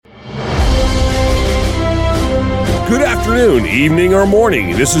afternoon, evening, or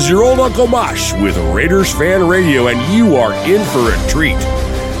morning. This is your old Uncle Mosh with Raiders Fan Radio, and you are in for a treat.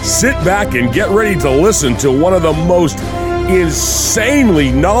 Sit back and get ready to listen to one of the most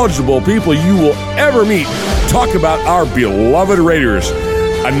insanely knowledgeable people you will ever meet talk about our beloved Raiders.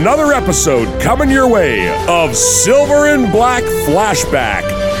 Another episode coming your way of Silver and Black Flashback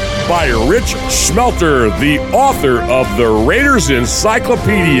by Rich Schmelter, the author of the Raiders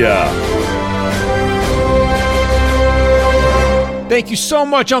Encyclopedia. Thank you so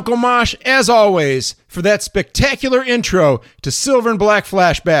much, Uncle Mosh, as always, for that spectacular intro to Silver and Black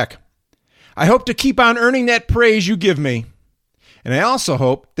Flashback. I hope to keep on earning that praise you give me. And I also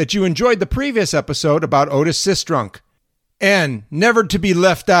hope that you enjoyed the previous episode about Otis Sistrunk. And never to be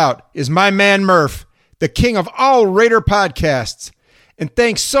left out is my man Murph, the king of all Raider podcasts. And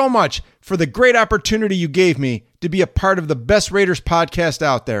thanks so much for the great opportunity you gave me to be a part of the best Raiders podcast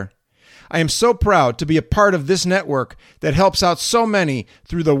out there. I am so proud to be a part of this network that helps out so many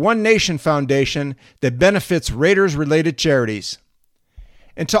through the One Nation Foundation that benefits Raiders-related charities.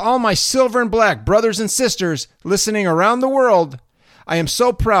 And to all my Silver and Black brothers and sisters listening around the world, I am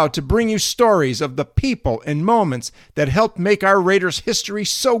so proud to bring you stories of the people and moments that helped make our Raiders history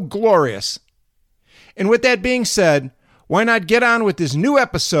so glorious. And with that being said, why not get on with this new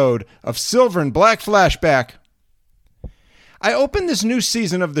episode of Silver and Black Flashback? I opened this new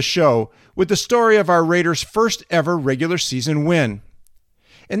season of the show with the story of our Raiders' first ever regular season win.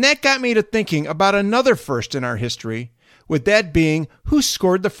 And that got me to thinking about another first in our history, with that being who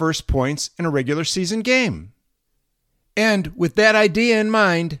scored the first points in a regular season game. And with that idea in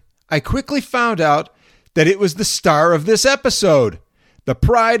mind, I quickly found out that it was the star of this episode, the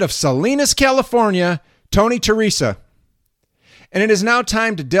pride of Salinas, California, Tony Teresa. And it is now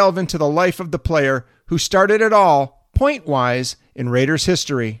time to delve into the life of the player who started it all, point-wise, in Raiders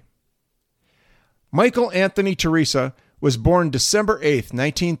history. Michael Anthony Teresa was born December 8,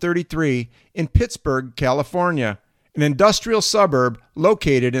 1933, in Pittsburgh, California, an industrial suburb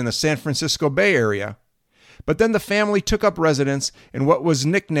located in the San Francisco Bay Area. But then the family took up residence in what was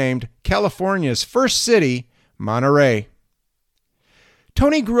nicknamed California's first city, Monterey.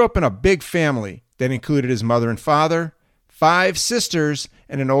 Tony grew up in a big family that included his mother and father, 5 sisters,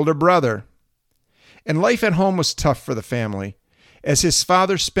 and an older brother. And life at home was tough for the family, as his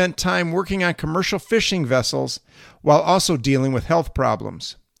father spent time working on commercial fishing vessels while also dealing with health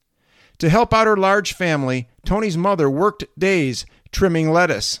problems. To help out her large family, Tony's mother worked days trimming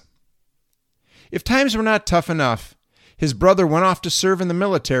lettuce. If times were not tough enough, his brother went off to serve in the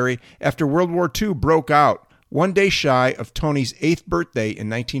military after World War II broke out, one day shy of Tony's 8th birthday in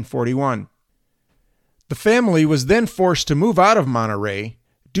 1941. The family was then forced to move out of Monterey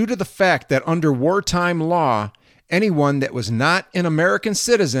due to the fact that under wartime law, anyone that was not an American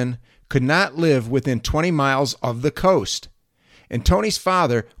citizen could not live within 20 miles of the coast, and Tony's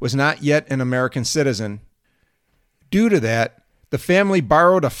father was not yet an American citizen. Due to that, the family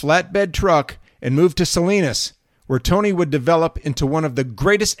borrowed a flatbed truck and moved to Salinas, where Tony would develop into one of the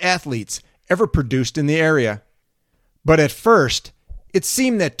greatest athletes ever produced in the area. But at first, it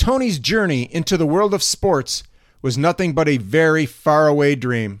seemed that Tony's journey into the world of sports was nothing but a very faraway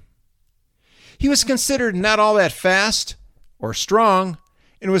dream. He was considered not all that fast or strong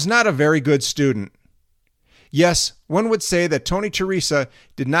and was not a very good student. Yes, one would say that Tony Teresa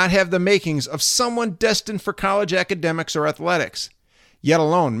did not have the makings of someone destined for college academics or athletics, yet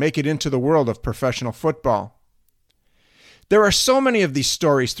alone make it into the world of professional football. There are so many of these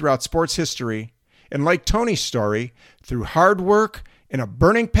stories throughout sports history, and like Tony's story, through hard work and a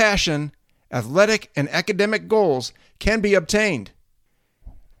burning passion, athletic and academic goals can be obtained.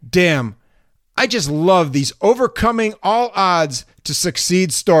 Damn, I just love these overcoming all odds to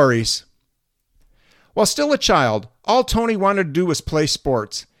succeed stories. While still a child, all Tony wanted to do was play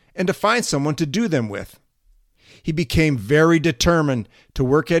sports and to find someone to do them with. He became very determined to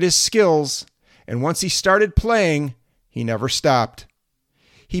work at his skills, and once he started playing, he never stopped.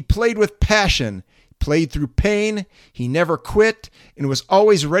 He played with passion, played through pain, he never quit, and was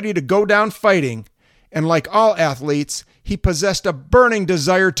always ready to go down fighting. And like all athletes, he possessed a burning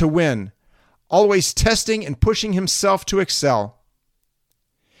desire to win, always testing and pushing himself to excel.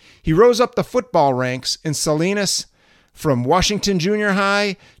 He rose up the football ranks in Salinas, from Washington Junior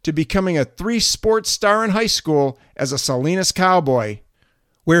High to becoming a 3-sport star in high school as a Salinas Cowboy,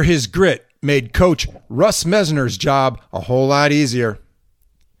 where his grit made Coach Russ Messner's job a whole lot easier.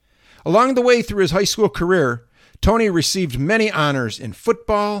 Along the way through his high school career, Tony received many honors in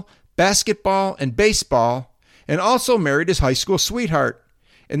football, basketball, and baseball, and also married his high school sweetheart,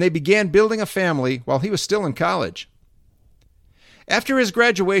 and they began building a family while he was still in college. After his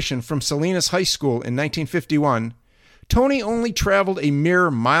graduation from Salinas High School in 1951, Tony only traveled a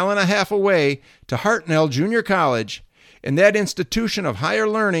mere 1.5 miles away to Hartnell Junior College, and that institution of higher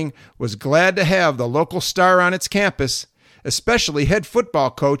learning was glad to have the local star on its campus, especially head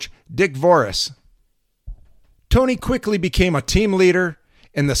football coach Dick Voris. Tony quickly became a team leader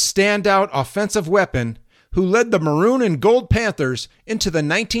and the standout offensive weapon who led the Maroon and Gold Panthers into the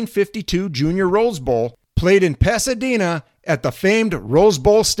 1952 Junior Rose Bowl, played in Pasadena at the famed Rose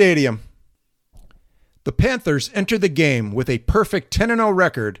Bowl Stadium. The Panthers entered the game with a perfect 10-0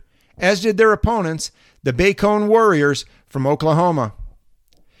 record, as did their opponents, the Bacone Warriors from Oklahoma.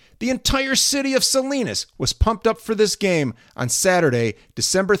 The entire city of Salinas was pumped up for this game on Saturday,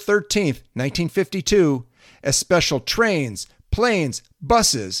 December 13th, 1952, as special trains, planes,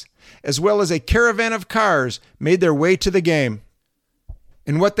 buses, as well as a caravan of cars made their way to the game.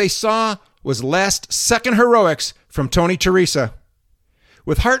 And what they saw was last-second heroics from Tony Teresa.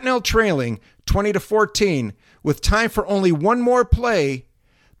 With Hartnell trailing 20-14, with time for only one more play,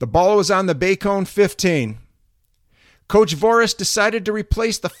 the ball was on the Bacone 15. Coach Voris decided to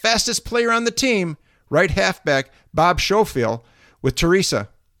replace the fastest player on the team, right halfback Bob Schofield, with Teresa.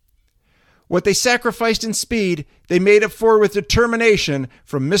 What they sacrificed in speed, they made up for with determination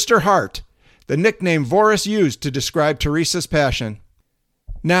from Mr. Hart, the nickname Voris used to describe Teresa's passion.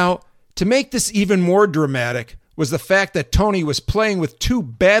 Now, to make this even more dramatic was the fact that Tony was playing with 2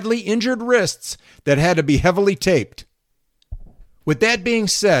 badly injured wrists that had to be heavily taped. With that being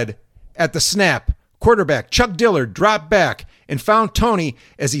said, at the snap, quarterback Chuck Dillard dropped back and found Tony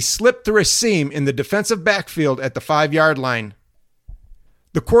as he slipped through a seam in the defensive backfield at the 5-yard line.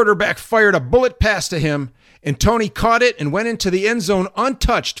 The quarterback fired a bullet pass to him, and Tony caught it and went into the end zone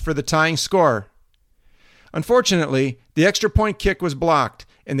untouched for the tying score. Unfortunately, the extra point kick was blocked,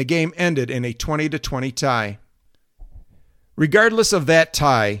 and the game ended in a 20-20 tie. Regardless of that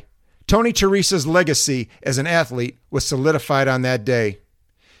tie, Tony Teresa's legacy as an athlete was solidified on that day,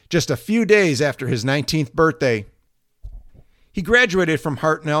 just a few days after his 19th birthday. He graduated from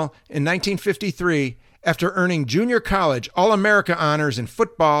Hartnell in 1953 after earning junior college All-America honors in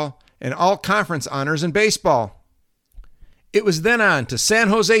football and All-Conference honors in baseball. It was then on to San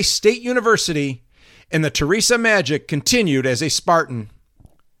Jose State University, and the Teresa magic continued as a Spartan.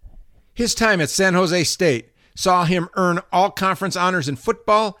 His time at San Jose State saw him earn all-conference honors in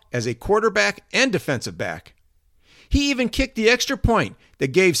football as a quarterback and defensive back. He even kicked the extra point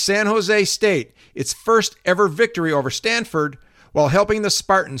that gave San Jose State its first ever victory over Stanford, while helping the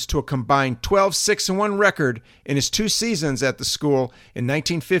Spartans to a combined 12-6-1 record in his 2 seasons at the school in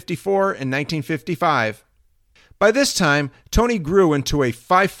 1954 and 1955. By this time, Tony grew into a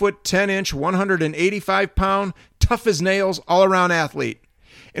 5'10", 185-pound, tough-as-nails, all-around athlete,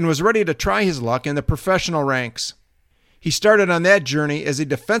 and was ready to try his luck in the professional ranks. He started on that journey as a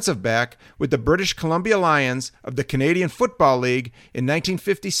defensive back with the British Columbia Lions of the Canadian Football League in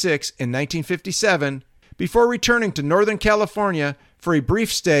 1956 and 1957, before returning to Northern California for a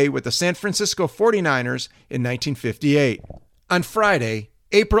brief stay with the San Francisco 49ers in 1958. On Friday,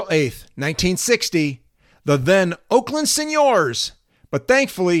 April 8th, 1960, the then Oakland Seniors, but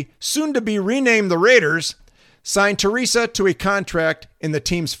thankfully soon to be renamed the Raiders, signed Teresa to a contract in the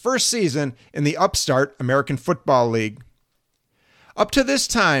team's first season in the upstart American Football League. Up to this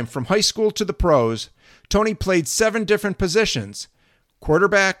time, from high school to the pros, Tony played 7 different positions: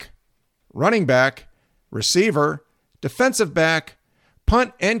 quarterback, running back, receiver, defensive back,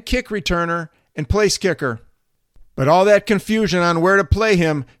 punt and kick returner, and place kicker. But all that confusion on where to play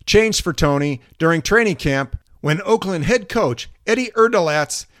him changed for Tony during training camp when Oakland head coach Eddie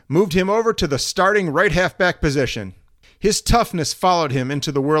Erdelatz moved him over to the starting right halfback position. His toughness followed him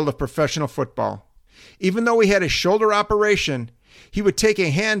into the world of professional football. Even though he had a shoulder operation, he would take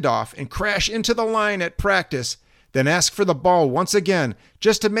a handoff and crash into the line at practice, then ask for the ball once again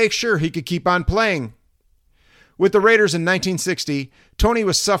just to make sure he could keep on playing. With the Raiders in 1960, Tony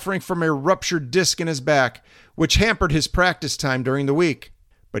was suffering from a ruptured disc in his back, which hampered his practice time during the week.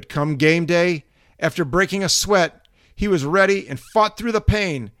 But come game day, after breaking a sweat, he was ready and fought through the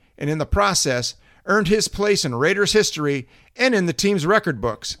pain, and in the process, earned his place in Raiders history and in the team's record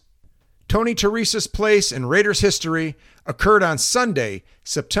books. Tony Teresa's place in Raiders history occurred on Sunday,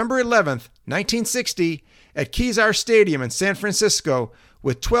 September 11th, 1960, at Kezar Stadium in San Francisco,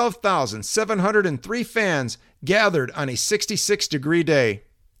 with 12,703 fans gathered on a 66-degree day.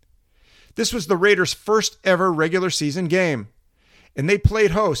 This was the Raiders' first ever regular season game, and they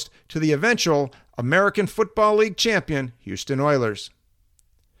played host to the eventual American Football League champion Houston Oilers.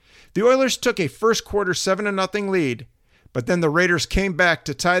 The Oilers took a first quarter 7-0 lead, but then the Raiders came back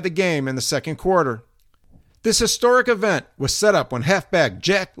to tie the game in the second quarter. This historic event was set up when halfback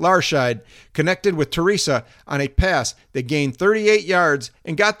Jack Larscheid connected with Teresa on a pass that gained 38 yards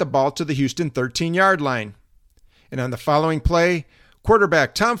and got the ball to the Houston 13-yard line. And on the following play,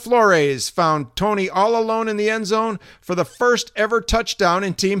 quarterback Tom Flores found Tony all alone in the end zone for the first ever touchdown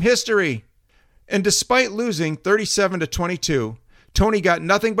in team history. And despite losing 37-22, Tony got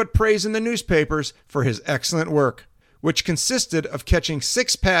nothing but praise in the newspapers for his excellent work, which consisted of catching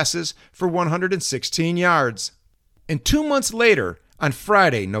 6 passes for 116 yards. And 2 months later, on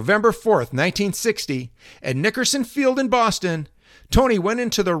Friday, November 4th, 1960, at Nickerson Field in Boston, Tony went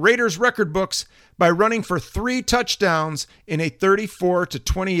into the Raiders record books by running for 3 touchdowns in a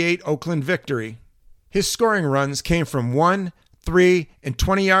 34-28 Oakland victory. His scoring runs came from 1, 3, and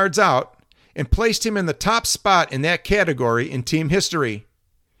 20 yards out and placed him in the top spot in that category in team history.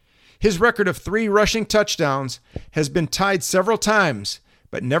 His record of 3 rushing touchdowns has been tied several times,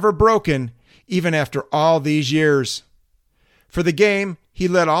 but never broken even after all these years. For the game, he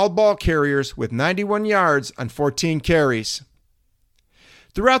led all ball carriers with 91 yards on 14 carries.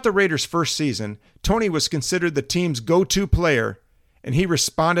 Throughout the Raiders' first season, Tony was considered the team's go-to player, and he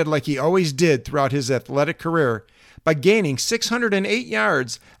responded like he always did throughout his athletic career by gaining 608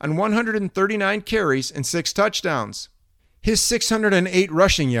 yards on 139 carries and 6 touchdowns. His 608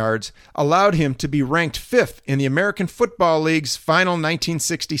 rushing yards allowed him to be ranked 5th in the American Football League's final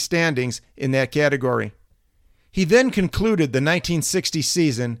 1960 standings in that category. He then concluded the 1960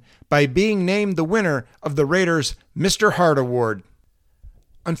 season by being named the winner of the Raiders' Mr. Hart Award.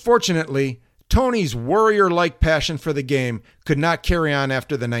 Unfortunately, Tony's warrior-like passion for the game could not carry on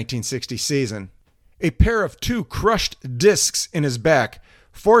after the 1960 season. A pair of 2 crushed discs in his back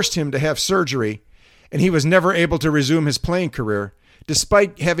forced him to have surgery, and he was never able to resume his playing career,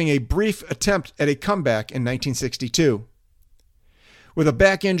 despite having a brief attempt at a comeback in 1962. With a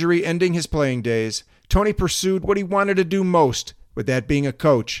back injury ending his playing days, Tony pursued what he wanted to do most, with that being a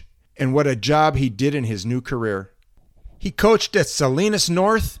coach, and what a job he did in his new career. He coached at Salinas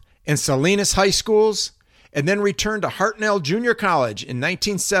North and Salinas High Schools, and then returned to Hartnell Junior College in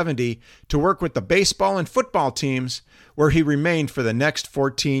 1970 to work with the baseball and football teams, where he remained for the next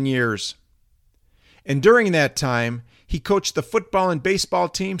 14 years. And during that time, he coached the football and baseball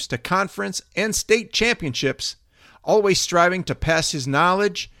teams to conference and state championships, always striving to pass his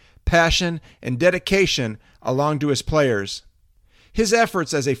knowledge, passion, and dedication along to his players. His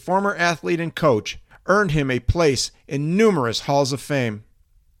efforts as a former athlete and coach earned him a place in numerous halls of fame.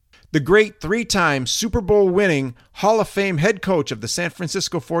 The great 3-time Super Bowl winning Hall of Fame head coach of the San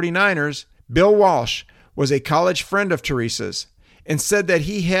Francisco 49ers, Bill Walsh, was a college friend of Teresa's and said that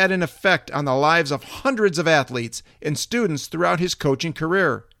he had an effect on the lives of hundreds of athletes and students throughout his coaching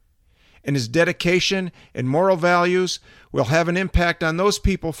career. And his dedication and moral values will have an impact on those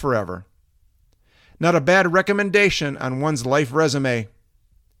people forever. Not a bad recommendation on one's life resume.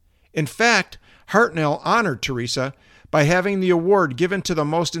 In fact, Hartnell honored Teresa by having the award given to the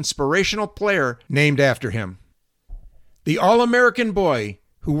most inspirational player named after him. The All-American boy,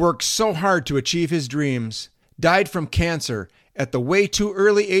 who worked so hard to achieve his dreams, died from cancer at the way too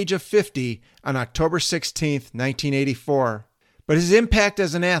early age of 50 on October 16, 1984. But his impact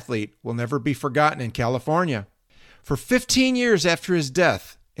as an athlete will never be forgotten in California. For 15 years after his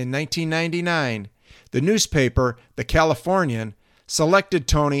death, in 1999, the newspaper, The Californian, selected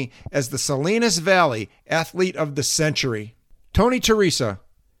Tony as the Salinas Valley Athlete of the Century. Tony Teresa,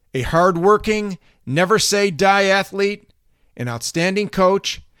 a hard-working, never-say-die athlete, an outstanding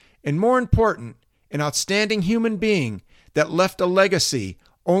coach, and more important, an outstanding human being that left a legacy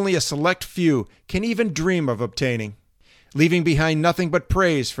only a select few can even dream of obtaining, leaving behind nothing but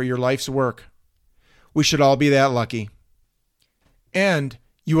praise for your life's work. We should all be that lucky. And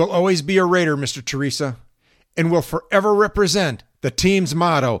you will always be a Raider, Mr. Teresa, and will forever represent the team's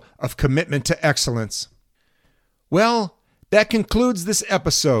motto of commitment to excellence. Well, that concludes this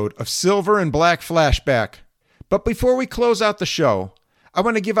episode of Silver and Black Flashback. But before we close out the show, I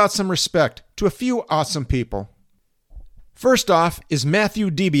want to give out some respect to a few awesome people. First off is Matthew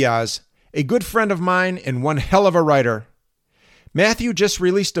DiBiase, a good friend of mine and one hell of a writer. Matthew just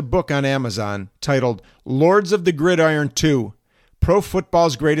released a book on Amazon titled Lords of the Gridiron 2, Pro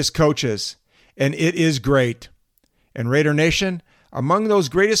Football's Greatest Coaches, and it is great. And Raider Nation, among those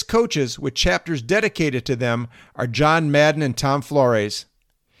greatest coaches with chapters dedicated to them are John Madden and Tom Flores.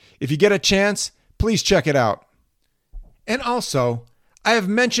 If you get a chance, please check it out. And also, I have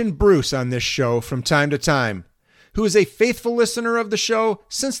mentioned Bruce on this show from time to time, who is a faithful listener of the show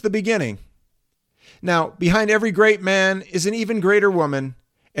since the beginning. Now, behind every great man is an even greater woman,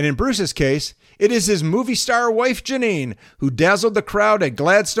 and in Bruce's case, it is his movie star wife Janine, who dazzled the crowd at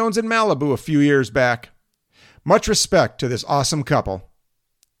Gladstone's in Malibu a few years back. Much respect to this awesome couple.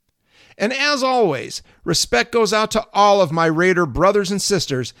 And as always, respect goes out to all of my Raider brothers and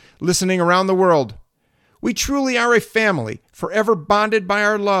sisters listening around the world. We truly are a family, forever bonded by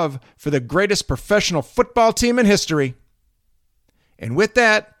our love for the greatest professional football team in history. And with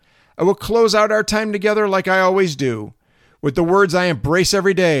that, I will close out our time together like I always do, with the words I embrace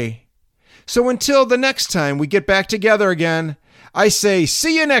every day. So until the next time we get back together again, I say,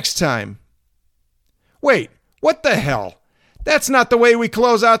 see you next time. Wait, what the hell? That's not the way we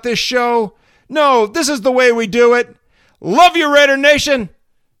close out this show. No, this is the way we do it. Love you, Raider Nation.